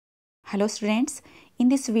Hello students, in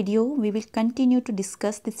this video we will continue to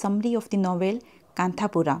discuss the summary of the novel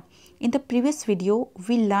Kanthapura. In the previous video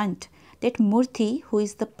we learnt that Murthy, who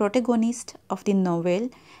is the protagonist of the novel,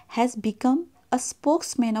 has become a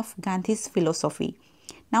spokesman of Gandhi's philosophy.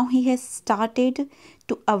 Now he has started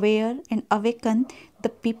to aware and awaken the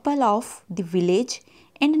people of the village,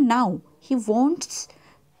 and now he wants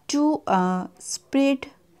to spread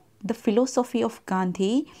the philosophy of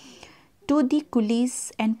Gandhi to the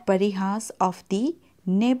coolies and parihas of the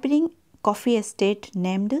neighboring coffee estate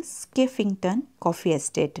named Skeffington Coffee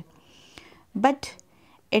Estate. But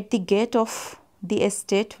at the gate of the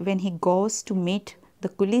estate, when he goes to meet the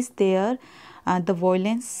coolies there, the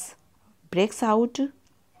violence breaks out.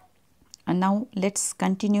 And now let's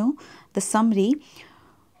continue the summary.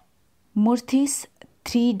 Murthy's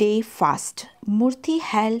 3-day fast. Murthy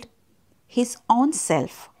held his own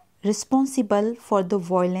self responsible for the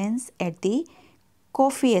violence at the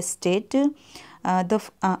coffee estate.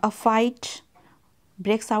 A fight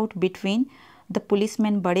breaks out between the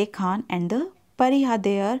policeman Bade Khan and the pariha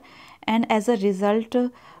there, and as a result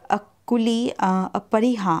a coolie, a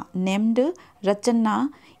pariha named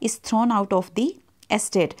Rachanna, is thrown out of the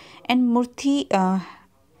estate, and Murthy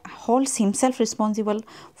holds himself responsible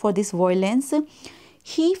for this violence.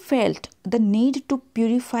 He felt the need to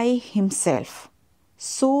purify himself,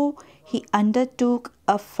 so he undertook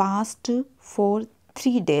a fast for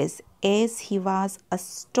 3 days, as he was a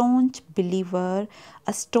staunch believer,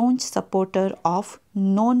 a staunch supporter of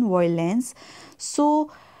non-violence. So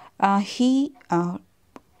he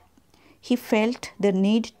felt the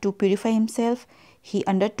need to purify himself. He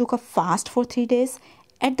undertook a fast for 3 days.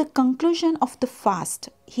 At the conclusion of the fast,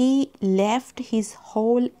 he left his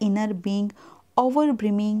whole inner being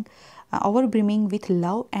overbrimming with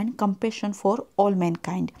love and compassion for all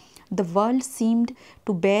mankind. The world seemed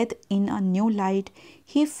to bathe in a new light.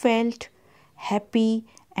 He felt happy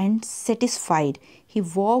and satisfied. He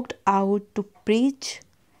walked out to preach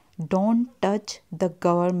 "Don't touch the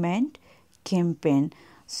government" campaign.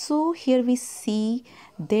 So here we see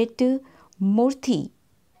that Murthy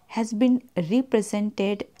has been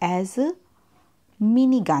represented as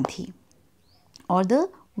mini Gandhi, or the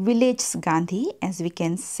village Gandhi, as we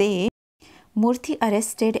can say. Murthy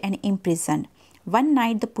arrested and imprisoned. One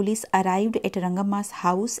night the police arrived at Rangamma's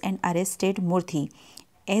house and arrested Murthy.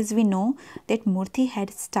 As we know that Murthy had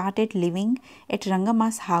started living at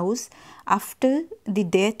Rangamma's house after the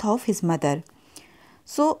death of his mother.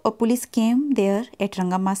 So a police came there at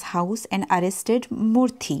Rangamma's house and arrested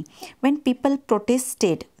Murthy. When people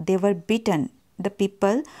protested, they were beaten. The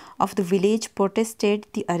people of the village protested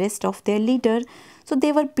the arrest of their leader, so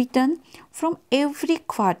they were beaten. From every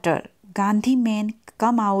quarter, Gandhi men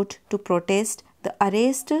come out to protest the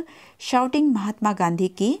arrest, shouting Mahatma Gandhi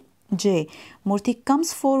ki Jai. Murthy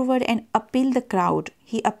comes forward and appeals the crowd.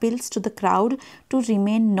 He appeals to the crowd to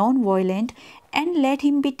remain non-violent and let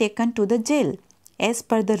him be taken to the jail, as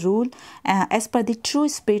per the rule, as per the true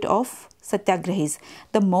spirit of Satyagrahis.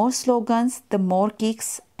 The more slogans, the more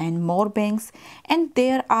kicks and more bangs, and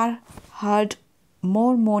there are heard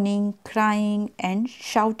more moaning, crying and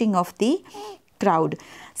shouting of the crowd.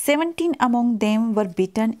 17 among them were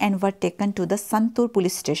beaten and were taken to the Santur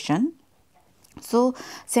police station. So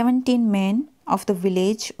 17 men of the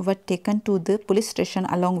village were taken to the police station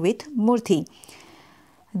along with Murthy.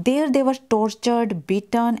 There they were tortured,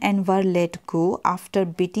 beaten and were let go. After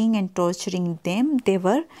beating and torturing them, they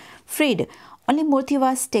were freed. Only Murthy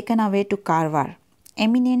was taken away to Karwar.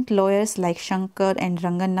 Eminent lawyers like Shankar and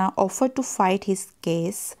Ranganna offered to fight his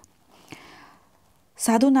case.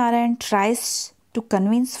 Sadhu Narayan tries to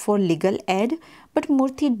convince for legal aid, but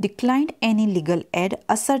Murthy declined any legal aid,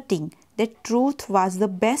 asserting that truth was the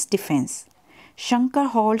best defense. Shankar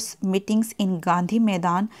holds meetings in Gandhi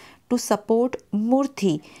Maidan to support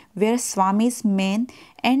Murthy, where Swami's men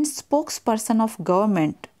and spokesperson of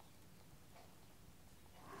government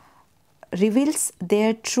reveals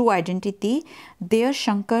their true identity. There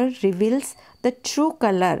Shankar reveals the true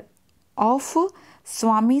color of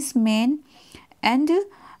Swami's men and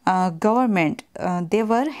government. They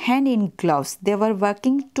were hand in gloves. They were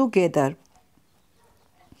working together.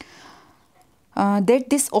 That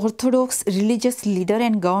this orthodox religious leader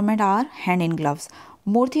and government are hand in gloves.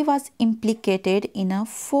 Murthy was implicated in a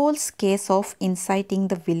false case of inciting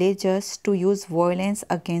the villagers to use violence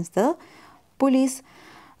against the police.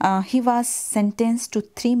 He was sentenced to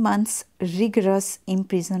 3 months rigorous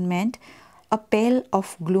imprisonment. A pall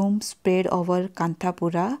of gloom spread over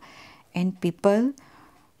Kanthapura, and people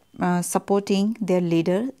supporting their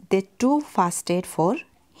leader, they too fasted for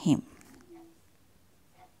him.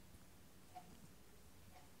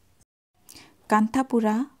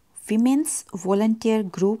 Kanthapura women's volunteer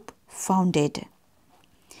group founded.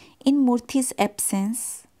 In Murthy's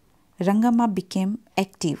absence, Rangamma became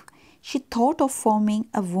active. She thought of forming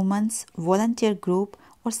a women's volunteer group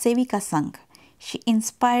or Sevika Sangh. She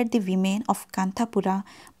inspired the women of Kanthapura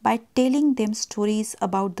by telling them stories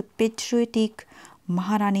about the patriotic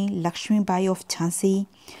Maharani Lakshmibai of Jhansi,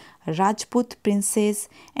 Rajput princess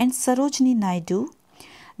and Sarojini Naidu.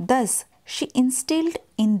 Thus, she instilled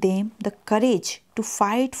in them the courage to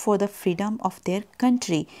fight for the freedom of their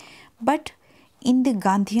country, but in the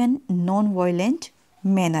Gandhian non-violent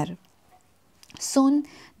manner. Soon,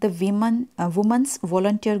 the women's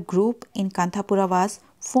volunteer group in Kanthapura was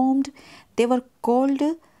formed. They were called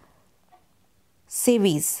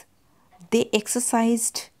Sevis. They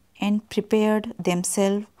exercised and prepared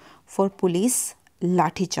themselves for police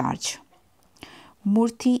lathi charge.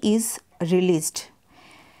 Murthy is released.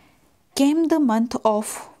 Came the month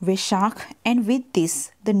of Vaishakh, and with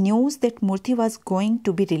this, the news that Murthy was going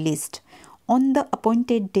to be released. On the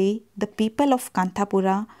appointed day, the people of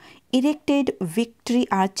Kanthapura erected victory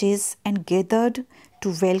arches and gathered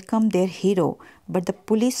to welcome their hero, but the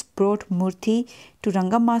police brought Murthy to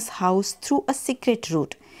Rangamma's house through a secret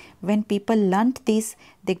route. When people learnt this,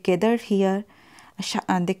 they gathered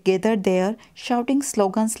there shouting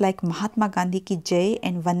slogans like Mahatma Gandhi ki Jai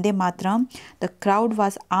and Vande Mataram. The crowd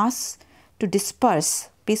was asked to disperse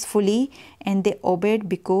peacefully and they obeyed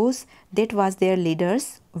because that was their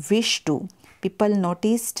leader's wish to. People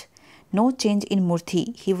noticed no change in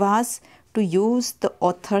Murthy. He was, to use the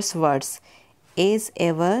author's words, as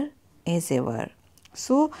ever, as ever.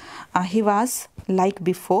 So he was like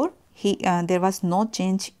before. There was no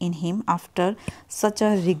change in him after such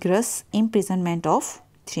a rigorous imprisonment of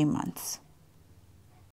 3 months.